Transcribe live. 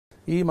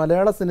ഈ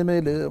മലയാള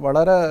സിനിമയിൽ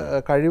വളരെ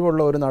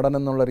കഴിവുള്ള ഒരു നടൻ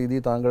എന്നുള്ള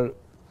രീതിയിൽ താങ്കൾ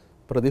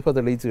പ്രതിഭ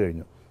തെളിയിച്ചു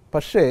കഴിഞ്ഞു.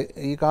 പക്ഷേ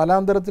ഈ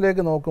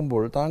കാലാന്തരത്തിലേക്ക്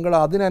നോക്കുമ്പോൾ താങ്കൾ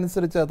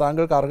അതിനനുസരിച്ച്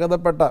താങ്കൾക്ക്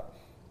അർഹതപ്പെട്ട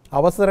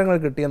അവസരങ്ങൾ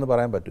കിട്ടിയെന്ന്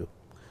പറയാൻ പറ്റുമോ?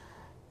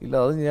 ഇല്ല,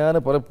 അത് ഞാൻ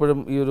പലപ്പോഴും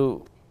ഈ ഒരു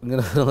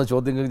ഇങ്ങനെ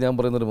ചോദ്യങ്ങൾക്ക് ഞാൻ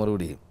പറയുന്നൊരു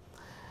മറുപടി,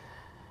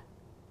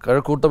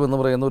 കഴക്കൂട്ടം എന്ന്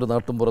പറയുന്ന ഒരു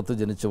നാട്ടും പുറത്ത്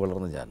ജനിച്ച്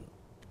വളർന്ന ഞാൻ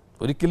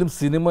ഒരിക്കലും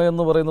സിനിമ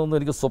എന്ന് പറയുന്നതൊന്നും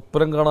എനിക്ക്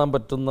സ്വപ്നം കാണാൻ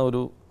പറ്റുന്ന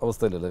ഒരു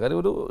അവസ്ഥയിലല്ല. കാര്യം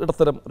ഒരു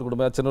ഇടത്തരം ഒരു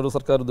കുടുംബം, അച്ഛനൊരു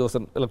സർക്കാർ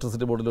ഉദ്യോഗസ്ഥൻ,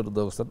 ഇലക്ട്രിസിറ്റി ബോർഡിലൊരു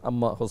ഉദ്യോഗസ്ഥൻ,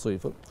 അമ്മ ഹൗസ്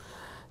വൈഫ്,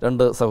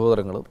 2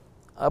 സഹോദരങ്ങൾ.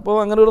 അപ്പോൾ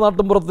അങ്ങനെ ഒരു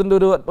നാട്ടുംപുറത്തിൻ്റെ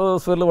ഒരു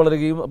അറ്റ്മോസ്ഫിയറിൽ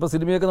വളരുകയും അപ്പോൾ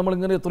സിനിമയൊക്കെ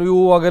നമ്മളിങ്ങനെ എത്രയോ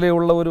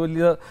അകലെയുള്ള ഒരു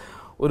വലിയ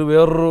ഒരു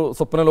വേറൊരു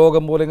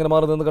സ്വപ്നലോകം പോലെ ഇങ്ങനെ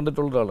മാറി നിന്ന്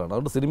കണ്ടിട്ടുള്ള ഒരാളാണ്.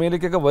 അതുകൊണ്ട്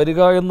സിനിമയിലേക്കൊക്കെ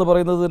വരിക എന്ന്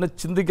പറയുന്നത് തന്നെ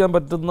ചിന്തിക്കാൻ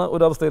പറ്റുന്ന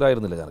ഒരു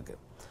അവസ്ഥയിലായിരുന്നില്ല ഞാനൊക്കെ.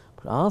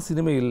 ആ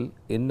സിനിമയിൽ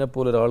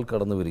എന്നെപ്പോലെ ഒരാൾ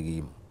കടന്നു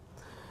വരികയും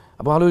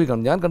അപ്പോൾ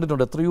ആലോചിക്കണം, ഞാൻ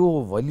കണ്ടിട്ടുണ്ട് എത്രയോ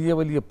വലിയ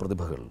വലിയ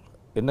പ്രതിഭകൾ,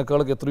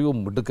 എന്നെക്കാളൊക്കെ എത്രയോ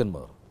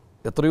മിടുക്കന്മാർ,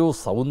 എത്രയോ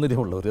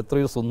സൗന്ദര്യമുള്ളവർ,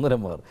 എത്രയോ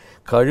സുന്ദരന്മാർ,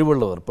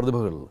 കഴിവുള്ളവർ,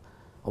 പ്രതിഭകൾ.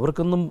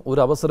 അവർക്കൊന്നും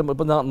ഒരു അവസരം,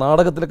 ഇപ്പം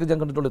നാടകത്തിലൊക്കെ ഞാൻ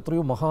കണ്ടിട്ടുണ്ട്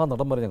എത്രയോ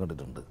മഹാനടന്മാരെ ഞാൻ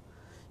കണ്ടിട്ടുണ്ട്.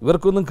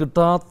 ഇവർക്കൊന്നും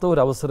കിട്ടാത്ത ഒരു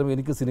അവസരം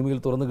എനിക്ക് സിനിമയിൽ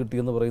തുറന്നു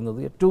കിട്ടിയെന്ന് പറയുന്നത്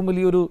ഏറ്റവും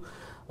വലിയൊരു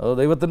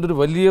ദൈവത്തിൻ്റെ ഒരു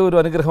വലിയ ഒരു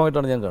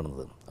അനുഗ്രഹമായിട്ടാണ് ഞാൻ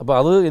കാണുന്നത്. അപ്പോൾ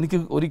അത് എനിക്ക്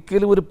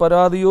ഒരിക്കലും ഒരു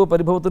പരാതിയോ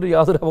പരിഭവത്തിനോ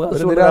യാതൊരു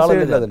അവകാശമോ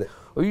ഇല്ല.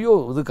 അയ്യോ,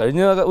 ഇത്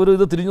കഴിഞ്ഞ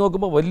ഇത് തിരിഞ്ഞു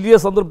നോക്കുമ്പോൾ വലിയ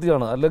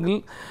സംതൃപ്തിയാണ്, അല്ലെങ്കിൽ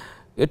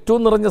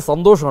ഏറ്റവും നിറഞ്ഞ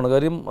സന്തോഷമാണ്.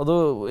 കാര്യം അത്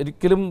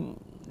ഒരിക്കലും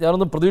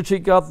ഞാനൊന്നും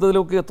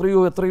പ്രതീക്ഷിക്കാത്തതിലൊക്കെ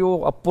എത്രയോ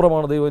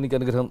അപ്പുറമാണ് ദൈവം എനിക്ക്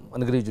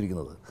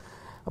അനുഗ്രഹിച്ചിരിക്കുന്നത്.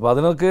 അപ്പോൾ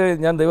അതിനൊക്കെ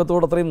ഞാൻ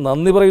ദൈവത്തോട് അത്രയും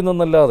നന്ദി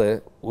പറയുന്നതെന്നല്ലാതെ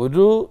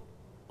ഒരു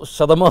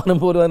ശതമാനം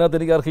പോലും അതിനകത്ത്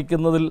എനിക്ക്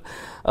അർഹിക്കുന്നതിൽ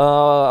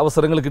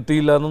അവസരങ്ങൾ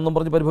കിട്ടിയില്ല എന്നൊന്നും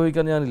പറഞ്ഞ്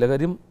പരിഭവിക്കാൻ ഞാനില്ല.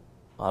 കാര്യം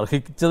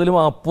അർഹിച്ചതിലും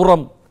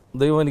അപ്പുറം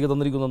ദൈവം എനിക്ക്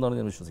തന്നിരിക്കുന്നതെന്നാണ്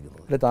ഞാൻ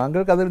വിശ്വസിക്കുന്നത്. അല്ല,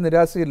 താങ്കൾക്ക് അതിൽ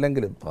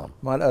നിരാശയില്ലെങ്കിലും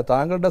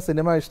താങ്കളുടെ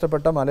സിനിമ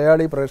ഇഷ്ടപ്പെട്ട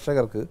മലയാളി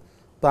പ്രേക്ഷകർക്ക്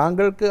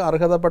താങ്കൾക്ക്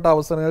അർഹതപ്പെട്ട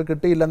അവസരങ്ങൾ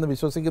കിട്ടിയില്ലെന്ന്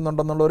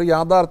വിശ്വസിക്കുന്നുണ്ടെന്നുള്ള ഒരു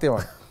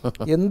യാഥാർത്ഥ്യമാണ്.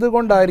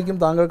 എന്തുകൊണ്ടായിരിക്കും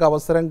താങ്കൾക്ക്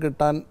അവസരം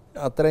കിട്ടാൻ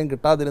അത്രയും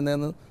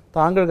കിട്ടാതിരുന്നതെന്ന്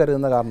താങ്കൾ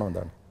കരുതുന്ന കാരണം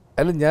എന്താണ്?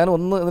 അല്ല, ഞാൻ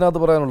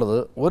ഇതിനകത്ത് പറയാനുള്ളത്,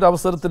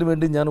 ഒരവസരത്തിന്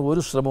വേണ്ടി ഞാൻ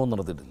ഒരു ശ്രമവും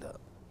നടത്തിയിട്ടില്ല.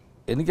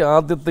 എനിക്ക്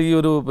ആദ്യത്തെ ഈ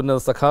ഒരു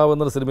സഖാവ്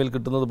എന്നൊരു സിനിമയിൽ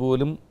കിട്ടുന്നത്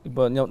പോലും,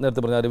 ഇപ്പോൾ ഞാൻ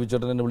നേരത്തെ പറഞ്ഞ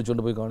രവിചേട്ടൻ എന്നെ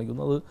വിളിച്ചുകൊണ്ട് പോയി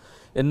കാണിക്കുന്നത്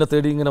എന്നെ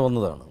തേടി ഇങ്ങനെ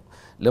വന്നതാണ്.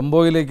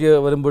 ലംബോയിലേക്ക്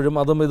വരുമ്പോഴും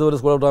അതും ഇതൊരു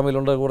സ്കൂൾ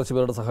ഡ്രാമയിലുണ്ട്, കുറച്ച്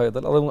പേരുടെ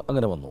സഹായത്താൽ അതും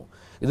അങ്ങനെ വന്നു.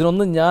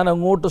 ഇതിനൊന്നും ഞാൻ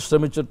അങ്ങോട്ട്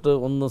ശ്രമിച്ചിട്ട്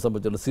ഒന്നും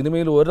സംഭവിച്ചിട്ടുണ്ട്.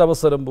 സിനിമയിൽ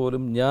ഒരവസരം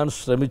പോലും ഞാൻ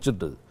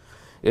ശ്രമിച്ചിട്ട്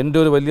എൻ്റെ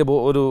ഒരു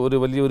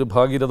വലിയൊരു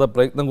ഭാഗീരഥ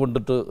പ്രയത്നം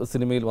കൊണ്ടിട്ട്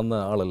സിനിമയിൽ വന്ന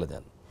ആളല്ല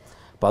ഞാൻ.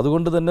 അപ്പം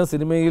അതുകൊണ്ട് തന്നെ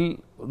സിനിമയിൽ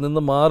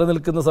നിന്ന് മാറി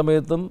നിൽക്കുന്ന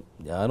സമയത്തും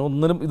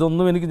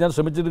ഇതൊന്നും ഞാൻ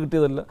ശ്രമിച്ചിട്ട്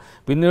കിട്ടിയതല്ല.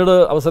 പിന്നീട്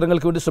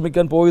അവസരങ്ങൾക്ക് വേണ്ടി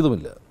ശ്രമിക്കാൻ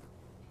പോയതുമില്ല.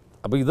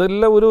 അപ്പോൾ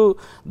ഇതെല്ലാം ഒരു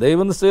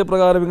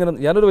ദൈവനിശ്ചയപ്രകാരം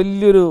ഞാനൊരു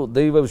വലിയൊരു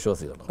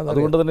ദൈവവിശ്വാസിയാണ്.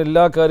 അതുകൊണ്ട് തന്നെ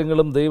എല്ലാ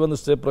കാര്യങ്ങളും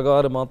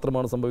ദൈവനിശ്ചയപ്രകാരം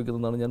മാത്രമാണ്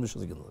സംഭവിക്കുന്നതെന്നാണ് ഞാൻ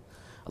വിശ്വസിക്കുന്നത്.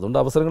 അതുകൊണ്ട്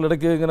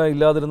അവസരങ്ങളിടയ്ക്ക് ഇങ്ങനെ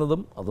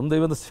ഇല്ലാതിരുന്നതും അതും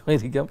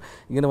ദൈവനിശ്ചയമായിരിക്കാം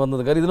ഇങ്ങനെ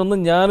വന്നത്. കാര്യം ഇതിനൊന്നും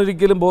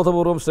ഞാനൊരിക്കലും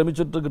ബോധപൂർവ്വം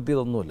ശ്രമിച്ചിട്ട്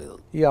കിട്ടിയതൊന്നുമല്ല ഇത്.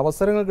 ഈ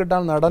അവസരങ്ങൾ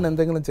കിട്ടാൻ നടൻ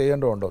എന്തെങ്കിലും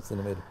ചെയ്യേണ്ടതുണ്ടോ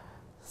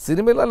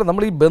സിനിമയിലല്ല,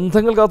 നമ്മൾ ഈ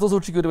ബന്ധങ്ങൾ കാത്തു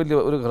സൂക്ഷിക്കുക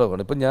ഒരു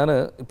ഘടകമാണ്.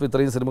 ഇപ്പം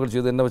ഇത്രയും സിനിമകൾ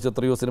ചെയ്ത്, എന്നെ വെച്ച്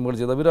എത്രയോ സിനിമകൾ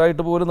ചെയ്ത്,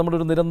 അവരായിട്ട് പോലും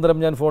നമ്മളൊരു നിരന്തരം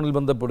ഞാൻ ഫോണിൽ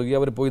ബന്ധപ്പെടുകയും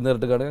അവർ പോയി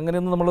നേരിട്ട് കാണുക,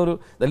 അങ്ങനെയൊന്നും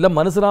ഇതെല്ലാം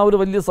മനസ്സിൽ ഒരു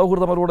വലിയ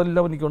സൗഹൃദം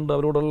അവരോടെല്ലാം എനിക്കുണ്ട്.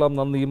 അവരോടെല്ലാം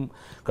നന്ദിയും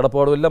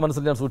കടപ്പാടും എല്ലാം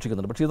മനസ്സിൽ ഞാൻ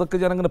സൂക്ഷിക്കുന്നുണ്ട്. പക്ഷേ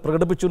ഇതൊക്കെ ഞാൻ അങ്ങനെ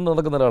പ്രകടിപ്പിച്ചുകൊണ്ട്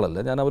നടക്കുന്ന ഒരാളല്ല.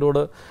 ഞാൻ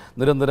അവരോട്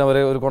നിരന്തരം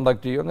അവരെ ഒരു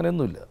കോൺടാക്ട് ചെയ്യും,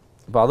 അങ്ങനെയൊന്നുമില്ല.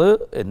 അപ്പോൾ അത്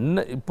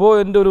ഇപ്പോൾ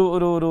എൻ്റെ ഒരു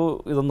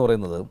ഇതെന്ന്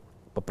പറയുന്നത്,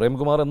 ഇപ്പോൾ പ്രേം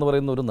കുമാർ എന്ന്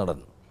പറയുന്ന ഒരു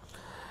നടൻ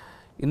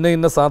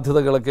ഇന്ന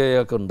സാധ്യതകളൊക്കെ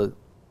അയാൾക്ക് ഉണ്ട്,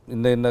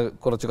 ഇന്ന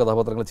കുറച്ച്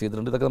കഥാപാത്രങ്ങൾ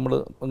ചെയ്തിട്ടുണ്ട്, ഇതൊക്കെ നമ്മൾ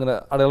അങ്ങനെ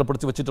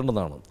അടയാളപ്പെടുത്തി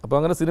വെച്ചിട്ടുണ്ടെന്നാണ്. അപ്പോൾ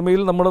അങ്ങനെ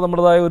സിനിമയിൽ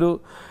നമ്മുടേതായ ഒരു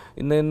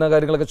ഇന്ന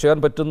കാര്യങ്ങളൊക്കെ ചെയ്യാൻ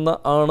പറ്റുന്ന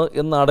ആണ്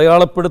എന്ന്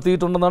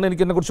അടയാളപ്പെടുത്തിയിട്ടുണ്ടെന്നാണ്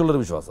എനിക്ക്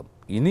എന്നെക്കുറിച്ചുള്ളൊരു വിശ്വാസം.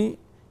 ഇനി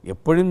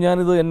എപ്പോഴും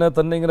ഞാനിത് എന്നെ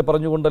തന്നെ ഇങ്ങനെ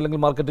പറഞ്ഞുകൊണ്ട്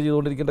അല്ലെങ്കിൽ മാർക്കറ്റ്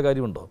ചെയ്തുകൊണ്ടിരിക്കേണ്ട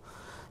കാര്യമുണ്ടോ?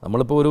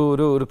 നമ്മളിപ്പോൾ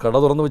ഒരു കട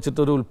തുറന്ന്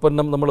വെച്ചിട്ട് ഒരു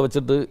ഉൽപ്പന്നം നമ്മൾ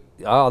വെച്ചിട്ട്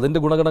അതിൻ്റെ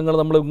ഗുണഗണങ്ങൾ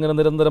നമ്മൾ ഇങ്ങനെ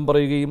നിരന്തരം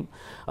പറയുകയും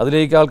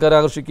അതിലേക്ക് ആൾക്കാരെ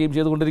ആകർഷിക്കുകയും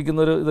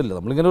ചെയ്തുകൊണ്ടിരിക്കുന്ന ഒരു ഇതില്ല.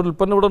 നമ്മളിങ്ങനെ ഒരു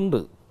ഉൽപ്പന്നം ഇവിടെ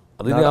ഉണ്ട്,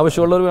 അതിന്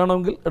ആവശ്യമുള്ളവർ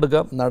വേണമെങ്കിൽ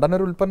എടുക്കാം.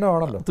 നടനൊരു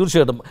ഉൽപ്പന്നമാണല്ലോ,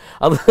 തീർച്ചയായിട്ടും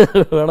അത്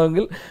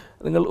വേണമെങ്കിൽ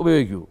നിങ്ങൾ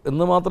ഉപയോഗിക്കൂ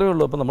എന്ന് മാത്രമേ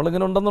ഉള്ളൂ. അപ്പോൾ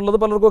നമ്മളിങ്ങനെ ഉണ്ടെന്നുള്ളത്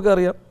പലർക്കൊക്കെ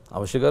അറിയാം.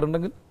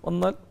 ആവശ്യക്കാരുണ്ടെങ്കിൽ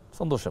വന്നാൽ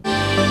സന്തോഷം.